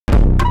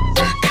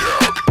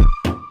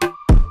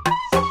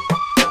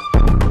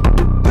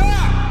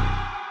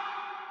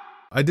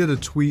I did a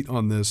tweet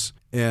on this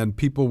and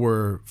people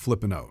were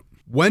flipping out.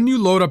 When you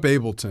load up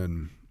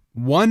Ableton,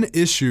 one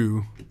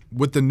issue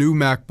with the new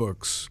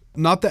MacBooks,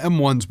 not the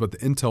M1s, but the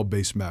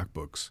Intel-based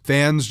MacBooks,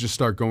 fans just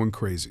start going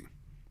crazy.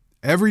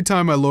 Every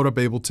time I load up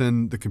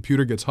Ableton, the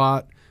computer gets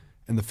hot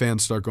and the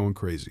fans start going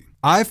crazy.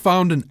 I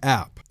found an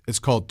app. It's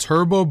called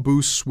Turbo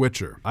Boost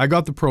Switcher. I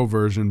got the pro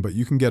version, but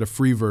you can get a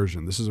free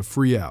version. This is a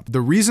free app.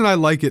 The reason I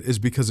like it is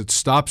because it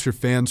stops your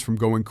fans from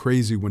going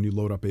crazy when you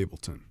load up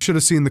Ableton. You should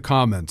have seen the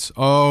comments.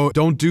 Oh,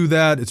 don't do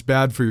that. It's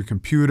bad for your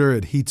computer.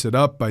 It heats it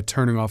up by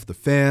turning off the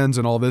fans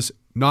and all this.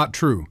 Not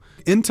true.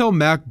 Intel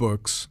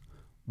MacBooks,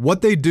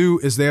 what they do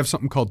is they have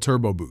something called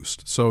Turbo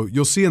Boost. So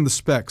you'll see in the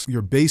specs,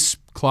 your base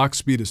clock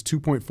speed is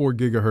 2.4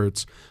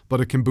 gigahertz,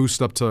 but it can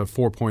boost up to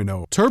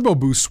 4.0. Turbo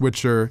Boost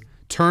Switcher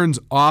turns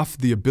off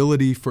the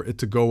ability for it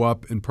to go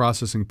up in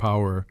processing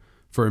power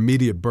for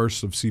immediate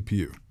bursts of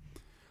CPU.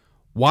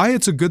 Why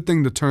it's a good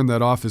thing to turn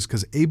that off is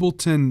because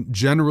Ableton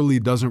generally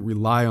doesn't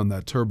rely on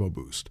that turbo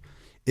boost.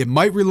 It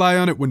might rely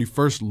on it when you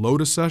first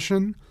load a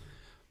session,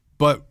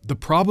 but the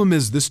problem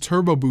is this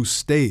turbo boost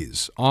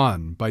stays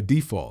on by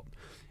default,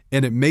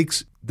 and it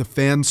makes the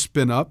fans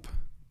spin up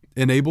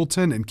in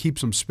Ableton and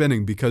keeps them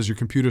spinning because your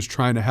computer's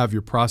trying to have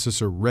your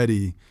processor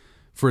ready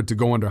for it to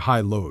go under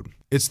high load.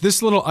 It's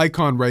this little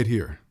icon right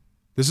here.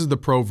 This is the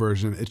pro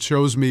version. It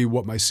shows me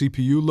what my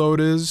CPU load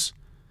is,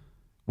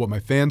 what my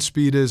fan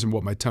speed is, and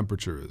what my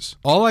temperature is.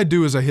 All I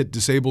do is I hit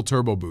Disable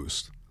Turbo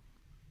Boost.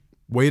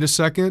 Wait a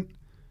second,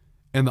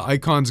 and the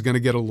icon's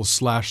gonna get a little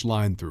slash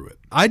line through it.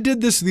 I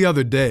did this the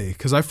other day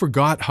because I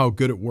forgot how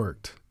good it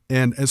worked.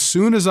 And as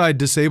soon as I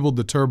disabled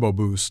the Turbo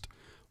Boost,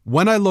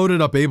 when I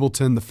loaded up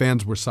Ableton, the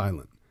fans were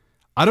silent.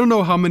 I don't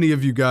know how many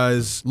of you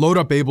guys load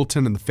up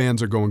Ableton and the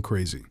fans are going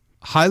crazy.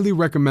 Highly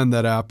recommend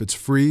that app. It's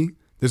free.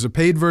 There's a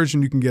paid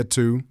version you can get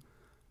too.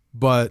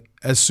 But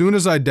as soon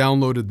as I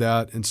downloaded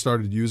that and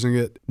started using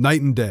it,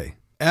 night and day.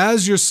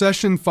 As your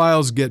session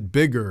files get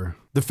bigger,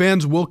 the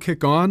fans will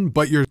kick on,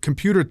 but your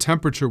computer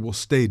temperature will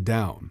stay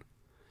down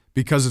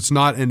because it's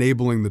not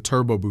enabling the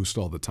turbo boost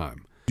all the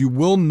time. You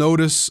will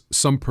notice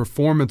some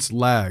performance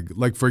lag.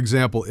 Like for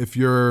example, if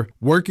you're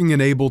working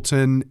in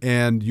Ableton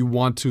and you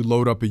want to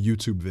load up a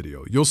YouTube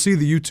video, you'll see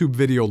the YouTube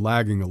video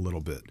lagging a little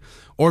bit.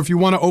 Or if you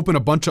want to open a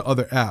bunch of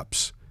other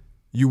apps,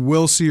 you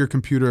will see your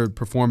computer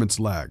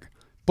performance lag.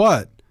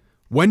 But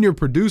when you're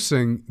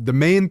producing, the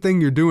main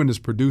thing you're doing is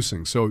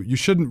producing. So you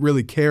shouldn't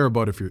really care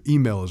about if your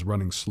email is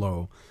running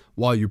slow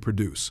while you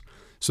produce.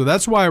 So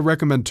that's why I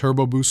recommend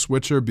Turbo Boost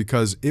Switcher,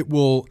 because it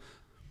will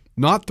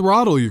not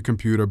throttle your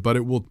computer, but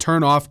it will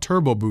turn off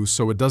Turbo Boost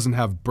so it doesn't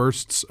have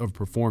bursts of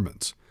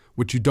performance,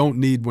 which you don't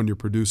need when you're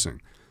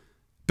producing.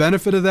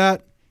 Benefit of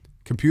that,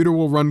 computer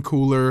will run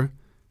cooler,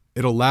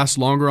 it'll last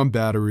longer on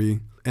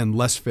battery, and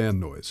less fan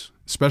noise,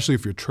 especially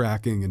if you're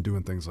tracking and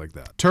doing things like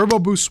that. Turbo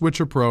Boost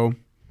Switcher Pro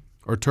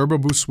or Turbo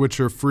Boost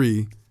Switcher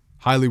Free,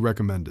 highly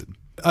recommended.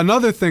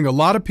 Another thing, a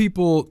lot of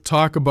people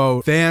talk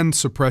about fan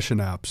suppression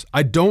apps.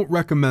 I don't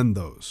recommend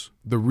those.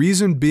 The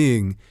reason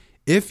being,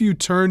 if you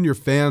turn your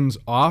fans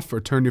off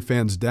or turn your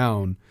fans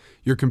down,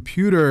 your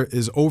computer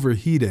is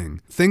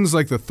overheating. Things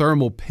like the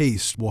thermal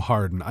paste will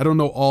harden. I don't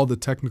know all the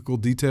technical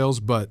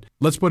details, but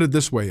let's put it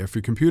this way. If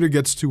your computer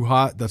gets too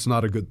hot, that's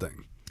not a good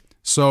thing.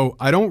 So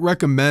I don't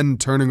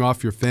recommend turning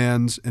off your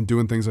fans and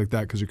doing things like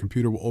that because your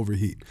computer will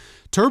overheat.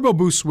 Turbo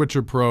Boost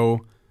Switcher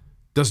Pro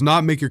does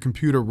not make your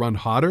computer run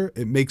hotter.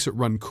 It makes it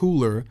run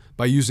cooler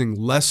by using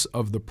less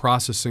of the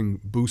processing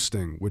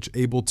boosting, which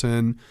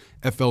Ableton,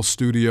 FL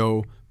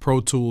Studio, Pro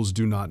Tools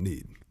do not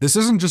need. This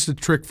isn't just a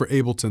trick for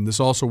Ableton. This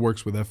also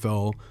works with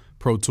FL,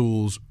 Pro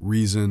Tools,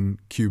 Reason,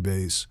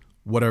 Cubase,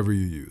 whatever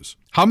you use.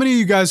 How many of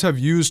you guys have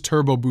used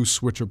Turbo Boost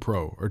Switcher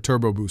Pro or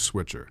Turbo Boost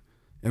Switcher?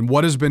 And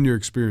what has been your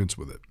experience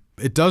with it?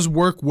 It does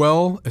work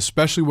well,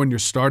 especially when you're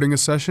starting a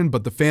session,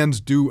 but the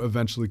fans do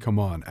eventually come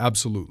on,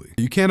 absolutely.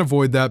 You can't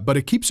avoid that, but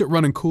it keeps it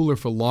running cooler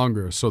for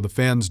longer so the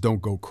fans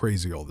don't go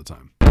crazy all the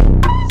time.